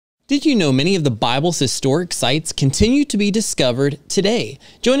Did you know many of the Bible's historic sites continue to be discovered today?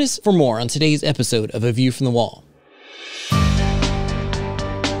 Join us for more on today's episode of A View from the Wall.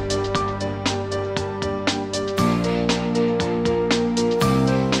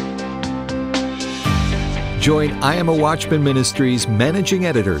 Join I Am a Watchman Ministries Managing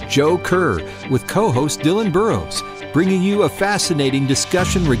Editor Joe Kerr with co-host Dylan Burrows, bringing you a fascinating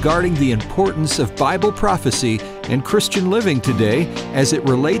discussion regarding the importance of Bible prophecy and Christian living today as it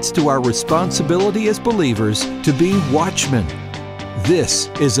relates to our responsibility as believers to be watchmen. This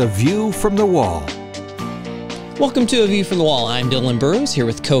is A View from the Wall. Welcome to A View from the Wall. I'm Dylan Burrows here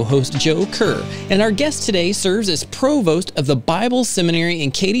with co-host Joe Kerr, and our guest today serves as Provost of the Bible Seminary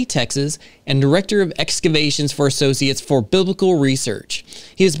in Katy, Texas, and Director of Excavations for Associates for Biblical Research.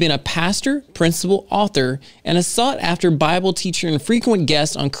 He has been a pastor, principal, author, and a sought-after Bible teacher and frequent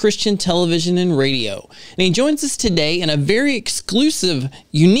guest on Christian television and radio. And he joins us today in a very exclusive,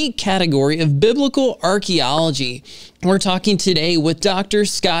 unique category of biblical archaeology. We're talking today with Dr.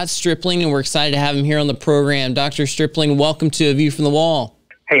 Scott Stripling, and we're excited to have him here on the program. Dr. Stripling, welcome to A View from the Wall.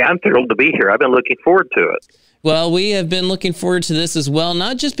 Hey, I'm thrilled to be here. I've been looking forward to it. Well, we have been looking forward to this as well,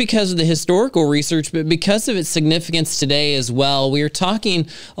 not just because of the historical research, but because of its significance today as well. We are talking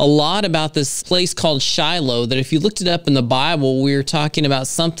a lot about this place called Shiloh, that if you looked it up in the Bible, we are talking about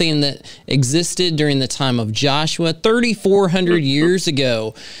something that existed during the time of Joshua 3,400 years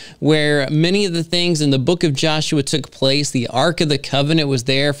ago, where many of the things in the book of Joshua took place. The Ark of the Covenant was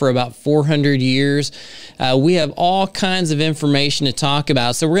there for about 400 years. We have all kinds of information to talk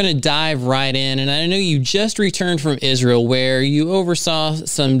about, so we're going to dive right in. And I know you just returned from Israel, where you oversaw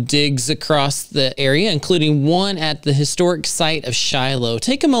some digs across the area, including one at the historic site of Shiloh.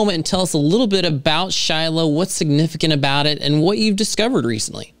 Take a moment and tell us a little bit about Shiloh, what's significant about it, and what you've discovered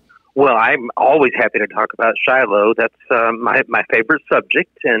recently. Well, I'm always happy to talk about Shiloh. That's my favorite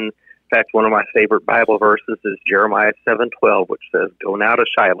subject. And in fact, one of my favorite Bible verses is Jeremiah 7:12, which says, "Go now to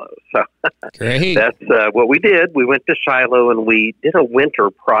Shiloh." So Great. That's what we did. We went to Shiloh and we did a winter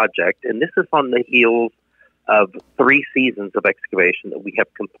project. And this is on the heels of 3 seasons of excavation that we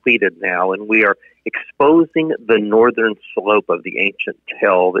have completed now, and we are exposing the northern slope of the ancient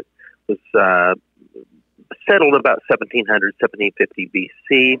tell that was settled about 1700, 1750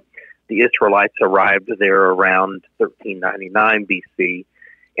 BC. The Israelites arrived there around 1399 BC,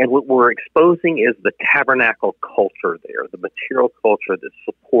 and what we're exposing is the tabernacle culture there, the material culture that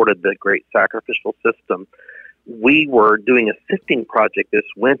supported the great sacrificial system. We were doing a sifting project this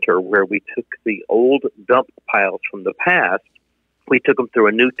winter where we took the old dump piles from the past. We took them through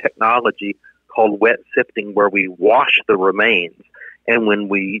a new technology called wet sifting, where we wash the remains. And when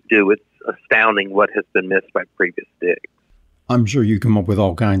we do, it's astounding what has been missed by previous digs. I'm sure you come up with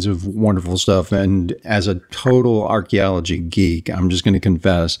all kinds of wonderful stuff. And as a total archaeology geek, I'm just going to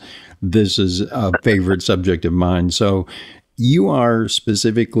confess, this is a favorite subject of mine. So you are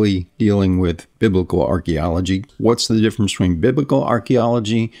specifically dealing with biblical archaeology. What's the difference between biblical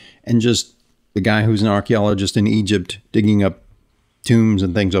archaeology and just the guy who's an archaeologist in Egypt digging up tombs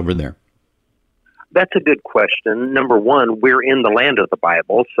and things over there? That's a good question. Number one, we're in the land of the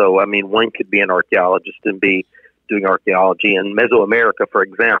Bible. So, I mean, one could be an archaeologist and be doing archaeology in Mesoamerica, for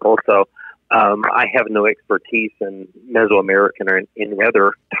example. So I have no expertise in Mesoamerican or in any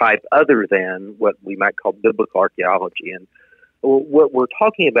other type other than what we might call biblical archaeology. And what we're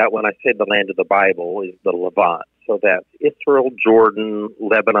talking about when I say the land of the Bible is the Levant. So that's Israel, Jordan,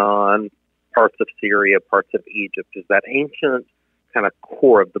 Lebanon, parts of Syria, parts of Egypt, is that ancient kind of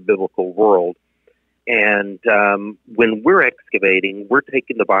core of the biblical world. And when we're excavating, we're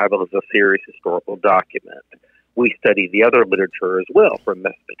taking the Bible as a serious historical document. We study the other literature as well from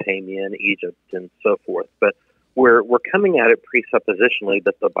Mesopotamia and Egypt and so forth. But we're coming at it presuppositionally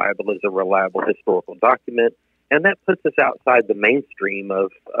that the Bible is a reliable historical document. And that puts us outside the mainstream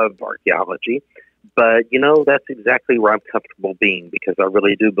of archaeology. But, you know, that's exactly where I'm comfortable being, because I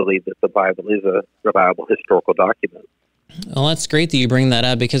really do believe that the Bible is a reliable historical document. Well, that's great that you bring that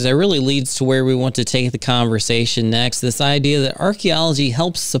up, because it really leads to where we want to take the conversation next, this idea that archaeology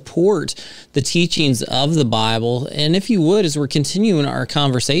helps support the teachings of the Bible. And if you would, as we're continuing our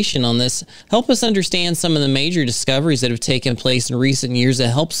conversation on this, help us understand some of the major discoveries that have taken place in recent years that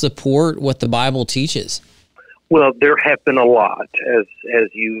help support what the Bible teaches. Well, there have been a lot, as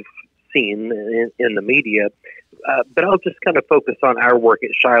you've seen in the media, but I'll just kind of focus on our work at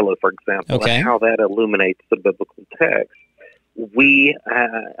Shiloh, for example, and how that illuminates the biblical text. We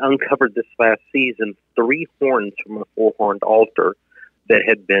uncovered this last season 3 horns from a 4-horned altar that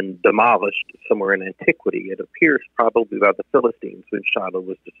had been demolished somewhere in antiquity. It appears probably by the Philistines when Shiloh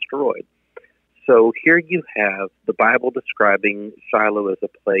was destroyed. so here you have the Bible describing Shiloh as a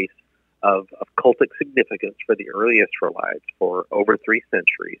place of cultic significance for the early Israelites for over 3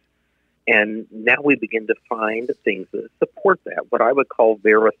 centuries. And now we begin to find things that support that, what I would call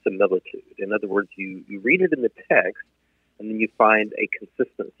verisimilitude. In other words, you read it in the text, and then you find a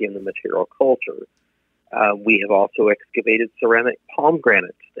consistency in the material culture. We have also excavated ceramic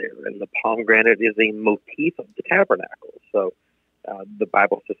pomegranates there, and the pomegranate is a motif of the tabernacle. So the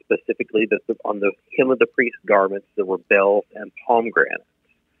Bible says specifically that on the hem of the priest's garments there were bells and pomegranates.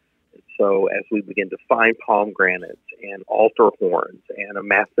 And so as we begin to find pomegranates and altar horns and a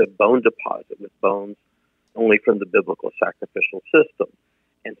massive bone deposit with bones only from the biblical sacrificial system,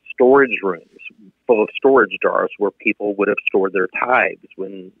 and storage rooms full of storage jars where people would have stored their tithes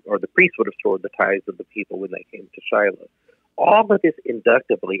or the priests would have stored the tithes of the people when they came to Shiloh. All of this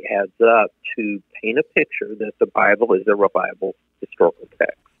inductively adds up to paint a picture that the Bible is a reliable historical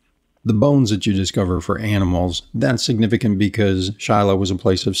text. The bones that you discover for animals, that's significant because Shiloh was a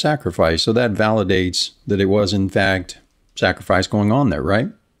place of sacrifice. So that validates that it was, in fact, sacrifice going on there, right?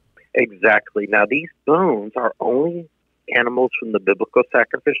 Exactly. Now, these bones are only animals from the biblical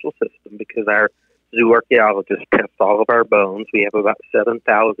sacrificial system because our zoo archaeologists test all of our bones. We have about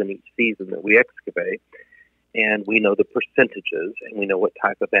 7,000 each season that we excavate, and we know the percentages, and we know what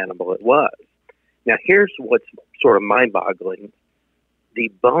type of animal it was. Now, here's what's sort of mind-boggling. The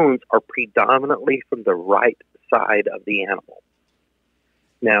bones are predominantly from the right side of the animal.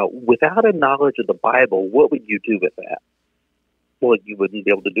 Now, without a knowledge of the Bible, what would you do with that? Well, you wouldn't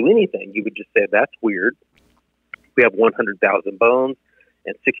be able to do anything. You would just say, that's weird. We have 100,000 bones,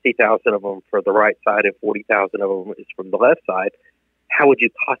 and 60,000 of them for the right side, and 40,000 of them is from the left side. How would you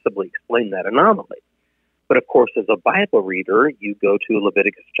possibly explain that anomaly? But of course, as a Bible reader, you go to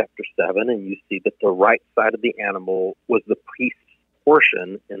Leviticus chapter 7, and you see that the right side of the animal was the priest's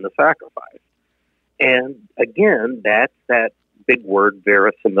portion in the sacrifice. And again, that's that big word,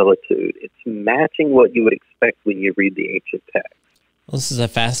 verisimilitude. It's matching what you would expect when you read the ancient text. Well, this is a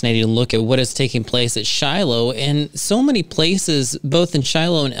fascinating look at what is taking place at Shiloh, and so many places, both in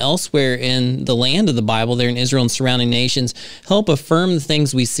Shiloh and elsewhere in the land of the Bible, there in Israel and surrounding nations, help affirm the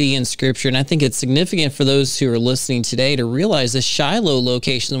things we see in Scripture. And I think it's significant for those who are listening today to realize this Shiloh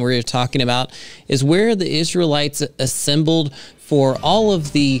location we're talking about is where the Israelites assembled for all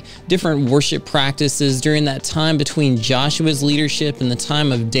of the different worship practices during that time between Joshua's leadership and the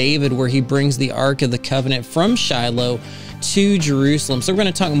time of David, where he brings the Ark of the Covenant from Shiloh to Jerusalem. So we're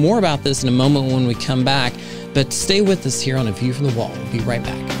going to talk more about this in a moment when we come back, but stay with us here on A View from the Wall. We'll be right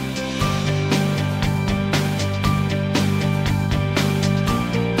back.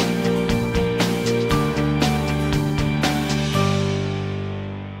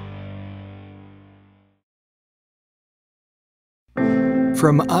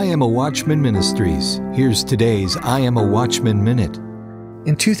 From I Am a Watchman Ministries, here's today's I Am a Watchman Minute.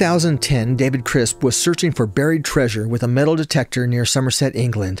 In 2010, David Crisp was searching for buried treasure with a metal detector near Somerset,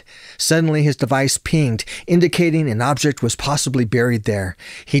 England. Suddenly, his device pinged, indicating an object was possibly buried there.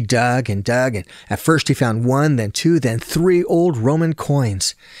 He dug, and at first he found 1, then 2, then 3 old Roman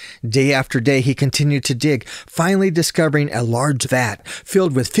coins. Day after day, he continued to dig, finally discovering a large vat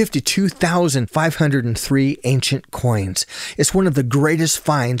filled with 52,503 ancient coins. It's one of the greatest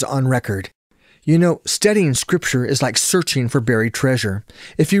finds on record. You know, studying Scripture is like searching for buried treasure.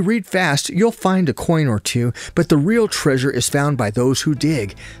 If you read fast, you'll find a coin or two, but the real treasure is found by those who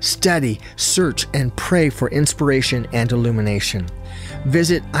dig, study, search, and pray for inspiration and illumination.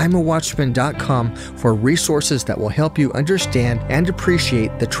 Visit imawatchman.com for resources that will help you understand and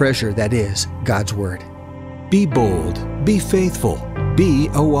appreciate the treasure that is God's Word. Be bold, be faithful, be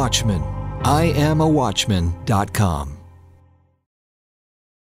a watchman. IamAWatchman.com.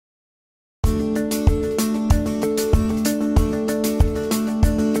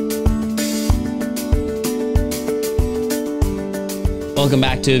 Welcome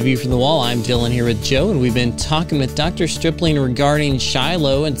back to A View from the Wall. I'm Dylan here with Joe, and we've been talking with Dr. Stripling regarding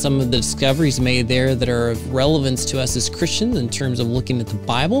Shiloh and some of the discoveries made there that are of relevance to us as Christians in terms of looking at the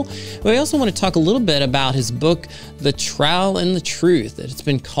Bible. We also want to talk a little bit about his book, The Trowel and the Truth. It's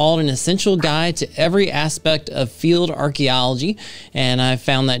been called an essential guide to every aspect of field archaeology, and I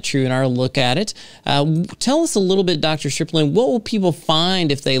found that true in our look at it. Tell us a little bit, Dr. Stripling, what will people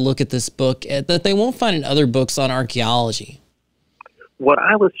find if they look at this book that they won't find in other books on archaeology? What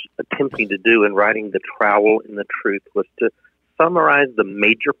I was attempting to do in writing The Trowel and the Truth was to summarize the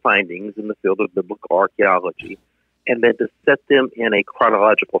major findings in the field of biblical archaeology and then to set them in a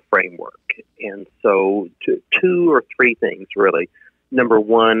chronological framework. And so 2 or 3 things, really. Number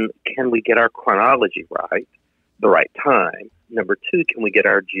 1, can we get our chronology right, the right time? Number 2, can we get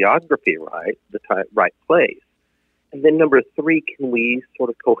our geography right, the right place? And then number 3, can we sort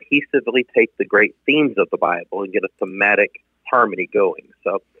of cohesively take the great themes of the Bible and get a thematic harmony going?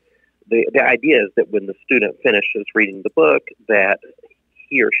 So the idea is that when the student finishes reading the book, that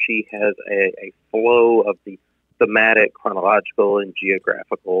he or she has a flow of the thematic, chronological, and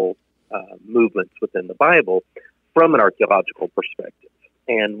geographical movements within the Bible from an archaeological perspective.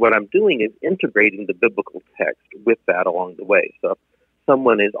 And what I'm doing is integrating the biblical text with that along the way. So if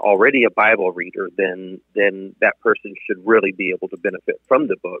someone is already a Bible reader, then that person should really be able to benefit from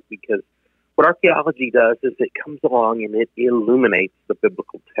the book, because what archaeology does is it comes along and it illuminates the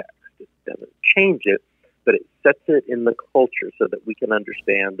biblical text. It doesn't change it, but it sets it in the culture so that we can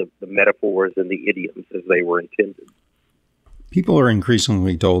understand the metaphors and the idioms as they were intended. People are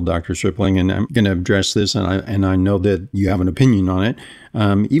increasingly told, Dr. Stripling, and I'm going to address this, and I know that you have an opinion on it.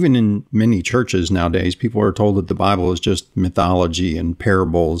 Even in many churches nowadays, people are told that the Bible is just mythology and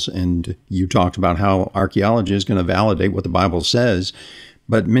parables, and you talked about how archaeology is going to validate what the Bible says.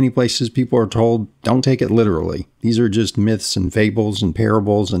 But many places people are told, don't take it literally. These are just myths and fables and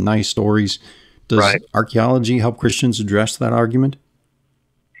parables and nice stories. Does archaeology help Christians address that argument?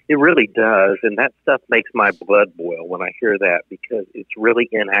 It really does, and that stuff makes my blood boil when I hear that, because it's really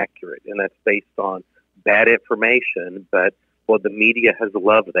inaccurate, and that's based on bad information. But, well, the media has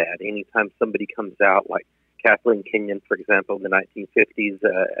loved that. Anytime somebody comes out, like Kathleen Kenyon, for example, in the 1950s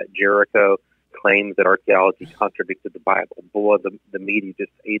at Jericho, claims that archaeology contradicted the Bible. Boy, the media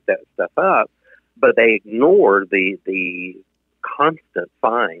just ate that stuff up, but they ignore the constant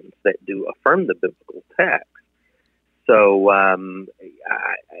finds that do affirm the biblical text. So,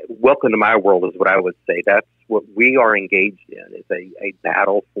 welcome to my world is what I would say. That's what we are engaged in, is a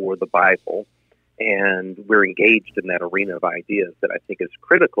battle for the Bible. And we're engaged in that arena of ideas that I think is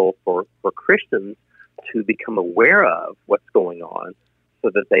critical for Christians to become aware of what's going on, so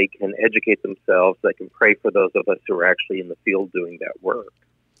that they can educate themselves, they can pray for those of us who are actually in the field doing that work.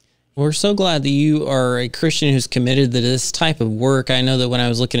 We're so glad that you are a Christian who's committed to this type of work. I know that when I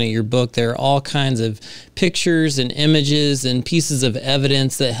was looking at your book, there are all kinds of pictures and images and pieces of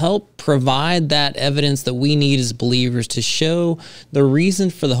evidence that help provide that evidence that we need as believers to show the reason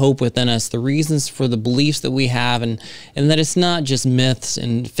for the hope within us, the reasons for the beliefs that we have, and that it's not just myths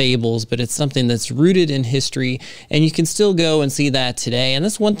and fables, but it's something that's rooted in history, and you can still go and see that today. And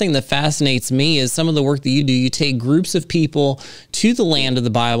that's one thing that fascinates me is some of the work that you do. You take groups of people to the land of the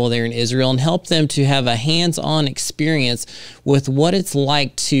Bible there in Israel and help them to have a hands-on experience with what it's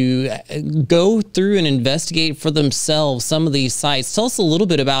like to go through and investigate for themselves some of these sites. Tell us a little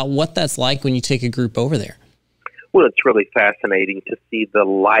bit about what that's like when you take a group over there. Well, it's really fascinating to see the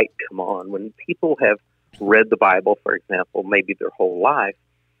light come on when people have read the Bible, for example, maybe their whole life,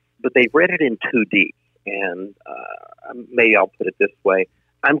 but they've read it in 2D. And maybe I'll put it this way.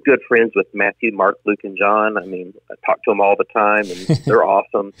 I'm good friends with Matthew, Mark, Luke, and John. I mean, I talk to them all the time, and they're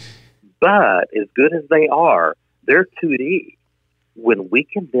awesome. But as good as they are, they're 2D. When we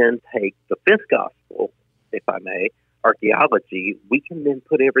can then take the fifth gospel, if I may, archaeology, we can then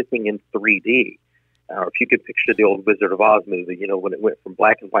put everything in 3D. If you could picture the old Wizard of Oz movie, you know, when it went from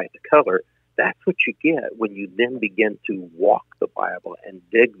black and white to color, that's what you get when you then begin to walk the Bible and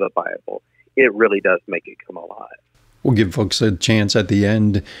dig the Bible. It really does make it come alive. We'll give folks a chance at the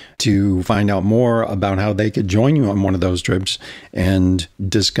end to find out more about how they could join you on one of those trips and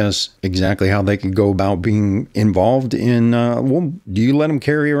discuss exactly how they could go about being involved in, do you let them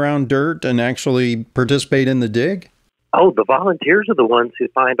carry around dirt and actually participate in the dig? Oh, the volunteers are the ones who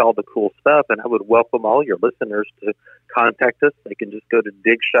find all the cool stuff, and I would welcome all your listeners to contact us. They can just go to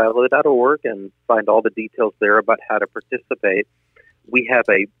digshiloh.org and find all the details there about how to participate. We have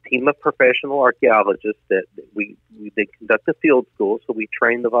a team of professional archaeologists that they conduct a field school, so we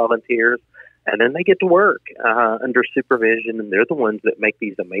train the volunteers, and then they get to work under supervision, and they're the ones that make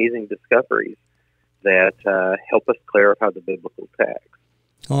these amazing discoveries that help us clarify the biblical text.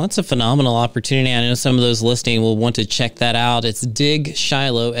 Well, that's a phenomenal opportunity. I know some of those listening will want to check that out. It's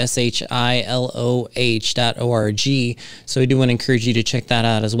digshiloh, SHILOH.org. So we do want to encourage you to check that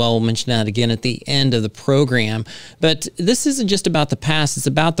out as well. We'll mention that again at the end of the program. But this isn't just about the past, it's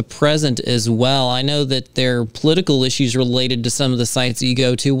about the present as well. I know that there are political issues related to some of the sites that you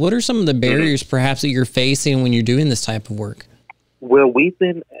go to. What are some of the barriers perhaps that you're facing when you're doing this type of work? Well, we've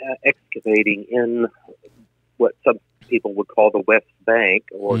been excavating in what some people would call the West Bank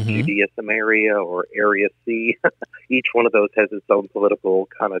or Judea, Samaria, or Area C. Each one of those has its own political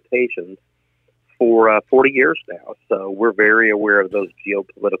connotations for 40 years now. So we're very aware of those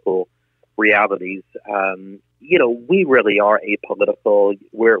geopolitical realities. You know, we really are apolitical.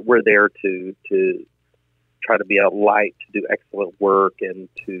 We're there to try to be a light to do excellent work and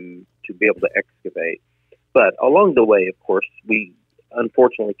to be able to excavate. But along the way, of course, we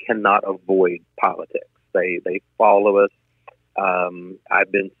unfortunately cannot avoid politics. They follow us.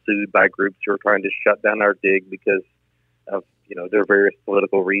 I've been sued by groups who are trying to shut down our dig because of their various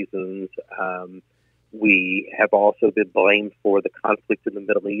political reasons. We have also been blamed for the conflict in the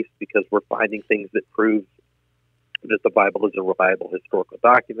Middle East because we're finding things that prove that the Bible is a reliable historical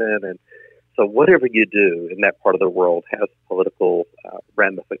document. And so whatever you do in that part of the world has political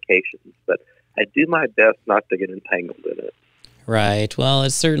ramifications. But I do my best not to get entangled in it. Right. Well,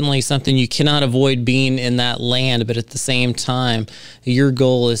 it's certainly something you cannot avoid being in that land, but at the same time, your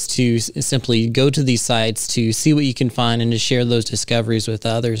goal is to simply go to these sites to see what you can find and to share those discoveries with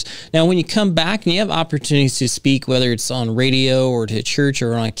others. Now, when you come back and you have opportunities to speak, whether it's on radio or to church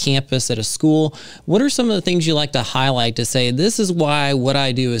or on a campus at a school, what are some of the things you like to highlight to say, this is why what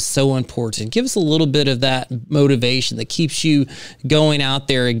I do is so important? Give us a little bit of that motivation that keeps you going out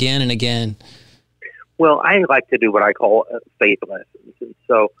there again and again. Well, I like to do what I call faith lessons. And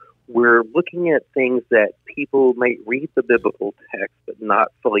so we're looking at things that people may read the biblical text but not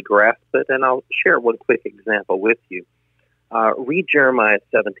fully grasp it. And I'll share one quick example with you. Read Jeremiah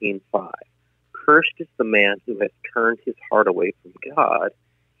 17:5. Cursed is the man who has turned his heart away from God.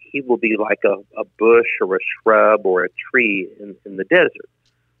 He will be like a bush or a shrub or a tree in the desert.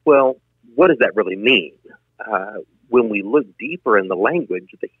 Well, what does that really mean? When we look deeper in the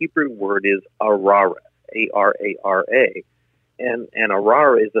language, the Hebrew word is arara. A-R-A-R-A. And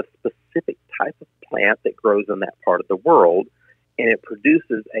arara is a specific type of plant that grows in that part of the world, and it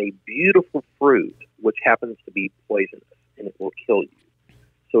produces a beautiful fruit, which happens to be poisonous, and it will kill you.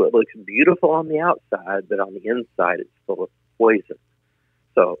 So it looks beautiful on the outside, but on the inside it's full of poison.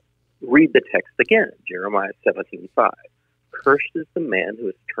 So read the text again, Jeremiah 17:5. Cursed is the man who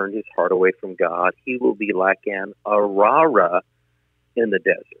has turned his heart away from God. He will be like an arara in the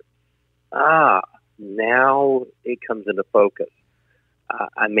desert. Now it comes into focus.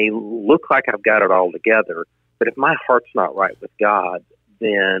 I may look like I've got it all together, but if my heart's not right with God,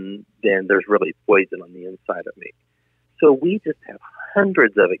 then there's really poison on the inside of me. So we just have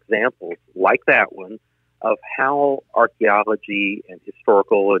hundreds of examples like that one of how archaeology and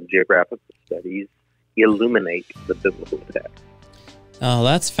historical and geographical studies illuminate the biblical text. Oh,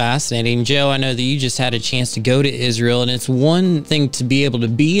 that's fascinating. Joe, I know that you just had a chance to go to Israel, and it's one thing to be able to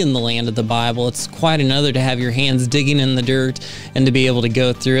be in the land of the Bible. It's quite another to have your hands digging in the dirt and to be able to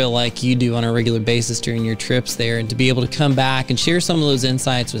go through it like you do on a regular basis during your trips there, and to be able to come back and share some of those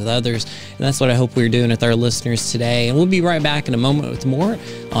insights with others. And that's what I hope we're doing with our listeners today. And we'll be right back in a moment with more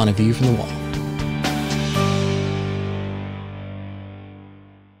on A View from the Wall.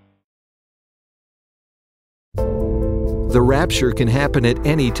 The rapture can happen at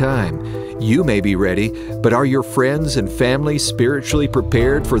any time. You may be ready, but are your friends and family spiritually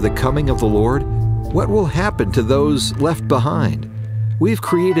prepared for the coming of the Lord? What will happen to those left behind? We've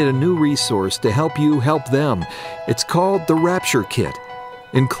created a new resource to help you help them. It's called the Rapture Kit.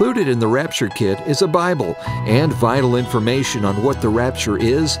 Included in the Rapture Kit is a Bible and vital information on what the rapture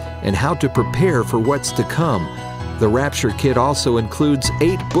is and how to prepare for what's to come. The Rapture Kit also includes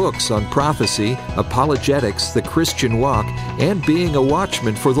 8 books on prophecy, apologetics, the Christian walk, and being a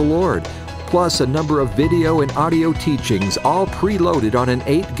watchman for the Lord, plus a number of video and audio teachings, all preloaded on an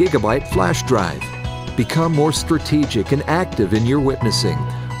 8-gigabyte flash drive. Become more strategic and active in your witnessing.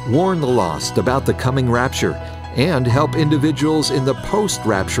 Warn the lost about the coming rapture, and help individuals in the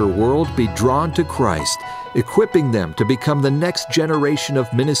post-rapture world be drawn to Christ, equipping them to become the next generation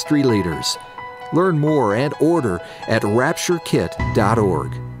of ministry leaders. Learn more and order at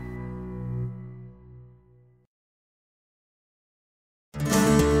rapturekit.org.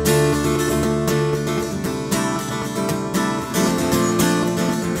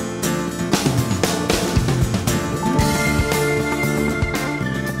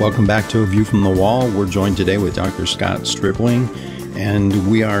 Welcome back to A View from the Wall. We're joined today with Dr. Scott Stripling, and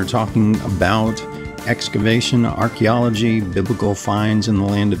we are talking about excavation, archaeology, biblical finds in the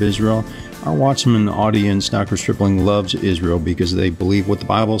land of Israel. Our Watchman audience, Dr. Stripling, loves Israel because they believe what the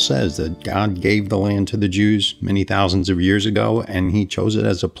Bible says, that God gave the land to the Jews many thousands of years ago, and he chose it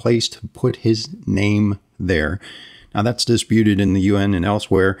as a place to put his name there. Now, that's disputed in the UN and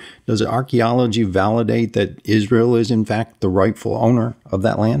elsewhere. Does archaeology validate that Israel is, in fact, the rightful owner of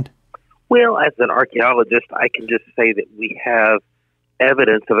that land? Well, as an archaeologist, I can just say that we have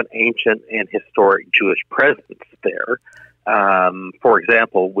evidence of an ancient and historic Jewish presence there. For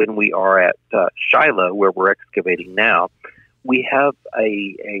example, when we are at Shiloh, where we're excavating now, we have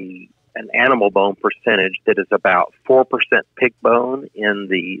an animal bone percentage that is about 4% pig bone in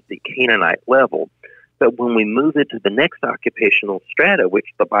the Canaanite level. But when we move into the next occupational strata, which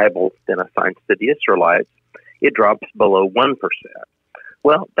the Bible then assigns to the Israelites, it drops below 1%.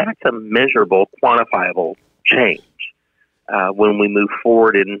 Well, that's a measurable, quantifiable change. When we move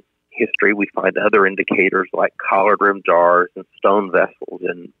forward in history, we find other indicators like collared rim jars and stone vessels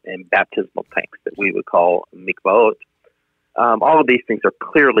and baptismal tanks that we would call mikvaot. All of these things are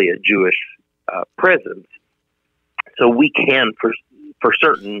clearly a Jewish presence. So we can, for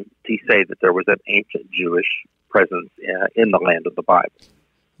certainty, say that there was an ancient Jewish presence in the land of the Bible.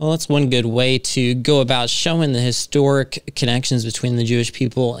 Well, that's one good way to go about showing the historic connections between the Jewish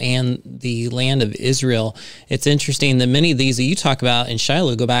people and the land of Israel. It's interesting that many of these that you talk about in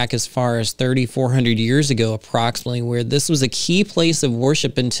Shiloh go back as far as 3,400 years ago, approximately, where this was a key place of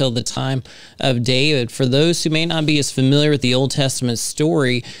worship until the time of David. For those who may not be as familiar with the Old Testament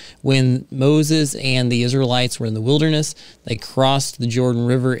story, when Moses and the Israelites were in the wilderness, they crossed the Jordan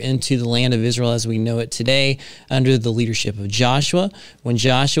River into the land of Israel as we know it today under the leadership of Joshua. When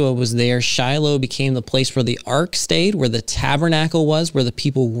Joshua was there, Shiloh became the place where the ark stayed, where the tabernacle was, where the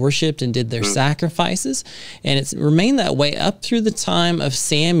people worshiped and did their sacrifices. And it's remained that way up through the time of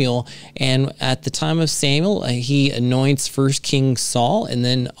Samuel. And at the time of Samuel, he anoints first King Saul and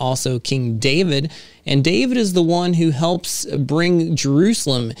then also King David. And David is the one who helps bring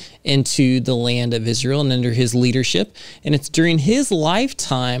Jerusalem into the land of Israel and under his leadership. And it's during his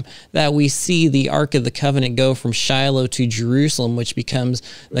lifetime that we see the Ark of the Covenant go from Shiloh to Jerusalem, which becomes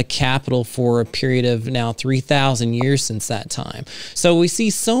the capital for a period of now 3,000 years since that time. So we see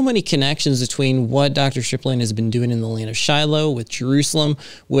so many connections between what Dr. Stripling has been doing in the land of Shiloh, with Jerusalem,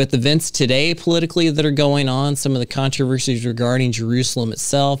 with events today politically that are going on, some of the controversies regarding Jerusalem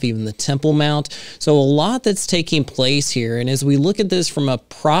itself, even the Temple Mount. So a lot that's taking place here. And as we look at this from a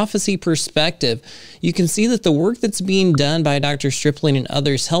prophecy perspective, you can see that the work that's being done by Dr. Stripling and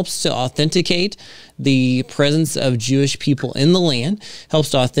others helps to authenticate the presence of Jewish people in the land,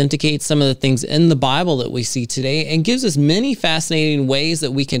 helps to authenticate some of the things in the Bible that we see today, and gives us many fascinating ways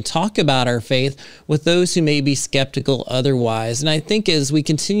that we can talk about our faith with those who may be skeptical otherwise. And I think as we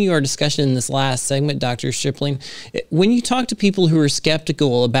continue our discussion in this last segment, Dr. Stripling, when you talk to people who are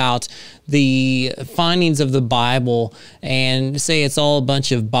skeptical about the findings of the Bible and say it's all a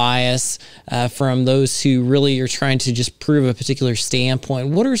bunch of bias from those who really are trying to just prove a particular standpoint,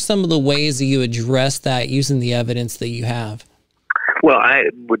 what are some of the ways that you address that using the evidence that you have? Well, I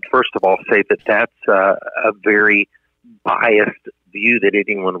would first of all say that that's a very biased view that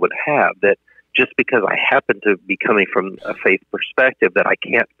anyone would have, that just because I happen to be coming from a faith perspective that I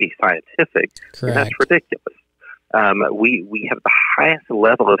can't be scientific. Correct. And that's ridiculous. We have the highest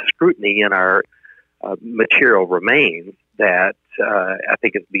level of scrutiny in our material remains that I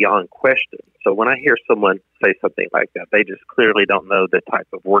think is beyond question. So when I hear someone say something like that, they just clearly don't know the type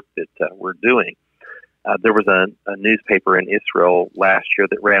of work that we're doing. There was a newspaper in Israel last year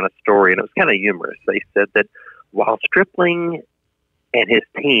that ran a story, and it was kind of humorous. They said that while Stripling and his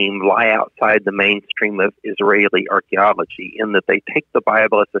team lie outside the mainstream of Israeli archaeology in that they take the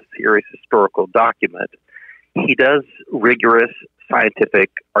Bible as a serious historical document, he does rigorous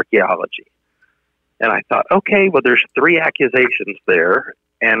scientific archaeology. And I thought, okay, well, there's 3 accusations there,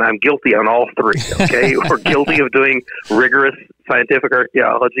 and I'm guilty on all 3, okay? We're guilty of doing rigorous scientific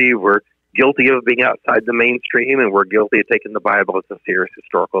archaeology, we're guilty of being outside the mainstream, and we're guilty of taking the Bible as a serious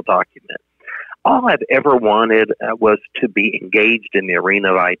historical document. All I've ever wanted was to be engaged in the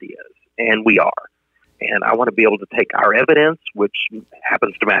arena of ideas, and we are. And I want to be able to take our evidence, which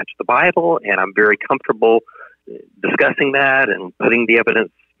happens to match the Bible, and I'm very comfortable discussing that and putting the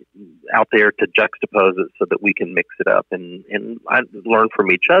evidence out there to juxtapose it so that we can mix it up and I learn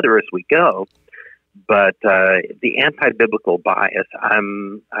from each other as we go. But the anti-biblical bias,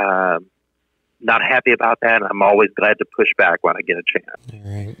 I'm not happy about that, and I'm always glad to push back when I get a chance.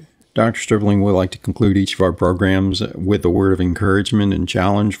 All right. Dr. Stripling would like to conclude each of our programs with a word of encouragement and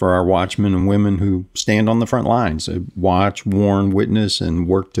challenge for our watchmen and women who stand on the front lines, watch, warn, witness, and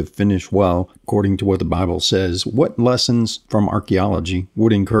work to finish well, according to what the Bible says. What lessons from archaeology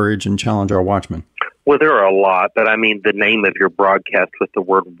would encourage and challenge our watchmen? Well, there are a lot, but I mean, the name of your broadcast with the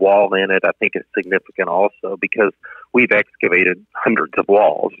word wall in it, I think is significant also, because we've excavated hundreds of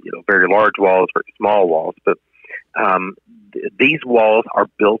walls, very large walls, very small walls, but these walls are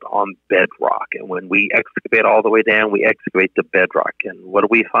built on bedrock. And when we excavate all the way down, we excavate the bedrock. And what do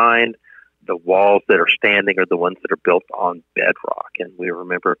we find? The walls that are standing are the ones that are built on bedrock. And we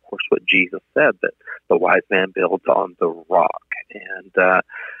remember, of course, what Jesus said, that the wise man builds on the rock. And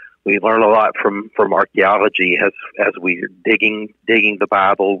we learn a lot from archaeology as we're digging the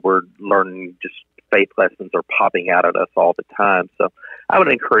Bible. We're learning just faith lessons are popping out at us all the time. So I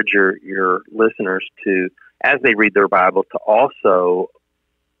would encourage your listeners to, as they read their Bible, to also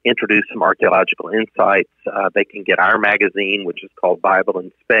introduce some archaeological insights. They can get our magazine, which is called Bible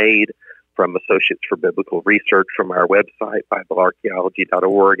and Spade, from Associates for Biblical Research from our website,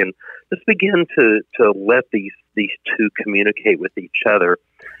 biblearchaeology.org, and just begin to let these two communicate with each other.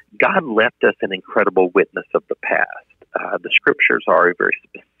 God left us an incredible witness of the past. The Scriptures are a very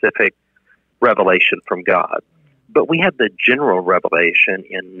specific revelation from God. But we have the general revelation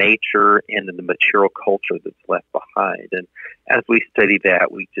in nature and in the material culture that's left behind. And as we study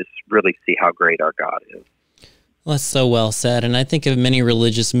that, we just really see how great our God is. Well, that's so well said. And I think of many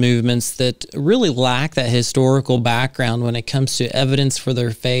religious movements that really lack that historical background when it comes to evidence for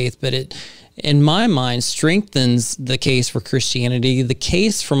their faith, but it, in my mind, strengthens the case for Christianity, the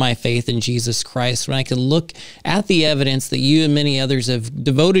case for my faith in Jesus Christ, when I can look at the evidence that you and many others have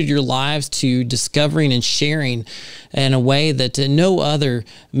devoted your lives to discovering and sharing in a way that no other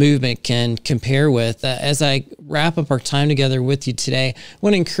movement can compare with. As I wrap up our time together with you today, I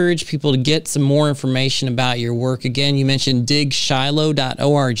want to encourage people to get some more information about your work. Again, you mentioned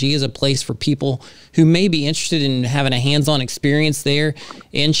digshiloh.org is a place for people who may be interested in having a hands-on experience there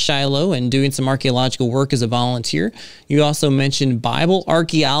in Shiloh and doing some archaeological work as a volunteer. You also mentioned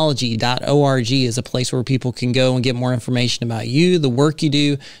biblearchaeology.org is a place where people can go and get more information about you, the work you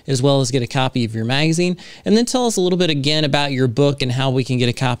do, as well as get a copy of your magazine. And then tell us a little bit again about your book and how we can get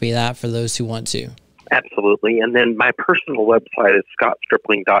a copy of that for those who want to. Absolutely. And then my personal website is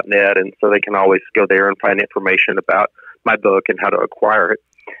scottstripling.net, and so they can always go there and find information about my book and how to acquire it.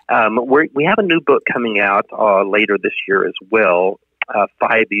 We have a new book coming out later this year as well,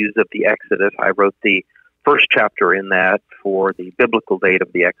 5 Views of the Exodus. I wrote the first chapter in that for the biblical date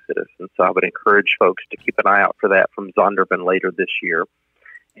of the Exodus, and so I would encourage folks to keep an eye out for that from Zondervan later this year.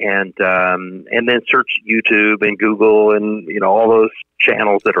 And then search YouTube and Google and all those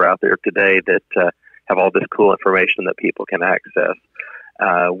channels that are out there today that have all this cool information that people can access.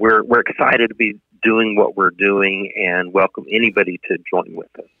 We're excited to be doing what we're doing and welcome anybody to join with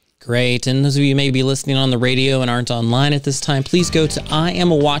us. Great. And those of you who may be listening on the radio and aren't online at this time, please go to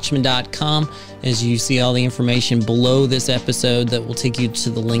IamAWatchman.com as you see all the information below this episode that will take you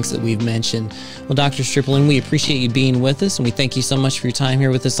to the links that we've mentioned. Well, Dr. Stripling, we appreciate you being with us, and we thank you so much for your time here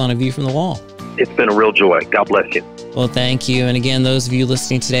with us on A View from the Wall. It's been a real joy. God bless you. Well, thank you. And again, those of you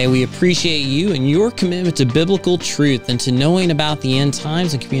listening today, we appreciate you and your commitment to biblical truth and to knowing about the end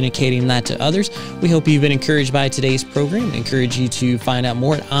times and communicating that to others. We hope you've been encouraged by today's program and encourage you to find out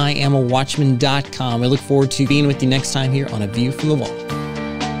more at IamAWatchman.com. We look forward to being with you next time here on A View from the Wall.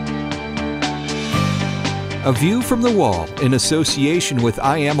 A View from the Wall, in association with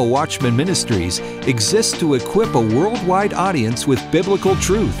I Am a Watchman Ministries, exists to equip a worldwide audience with biblical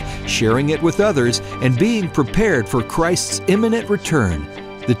truth, sharing it with others, and being prepared for Christ's imminent return.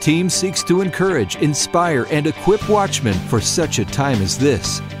 The team seeks to encourage, inspire, and equip watchmen for such a time as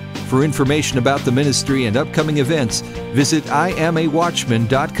this. For information about the ministry and upcoming events, visit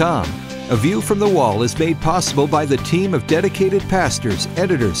IamAWatchman.com. A View from the Wall is made possible by the team of dedicated pastors,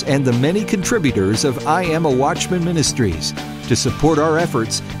 editors, and the many contributors of I Am a Watchman Ministries. To support our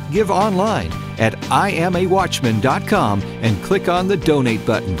efforts, give online at IamAWatchman.com and click on the Donate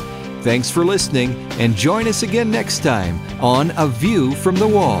button. Thanks for listening, and join us again next time on A View from the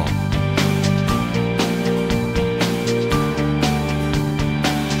Wall.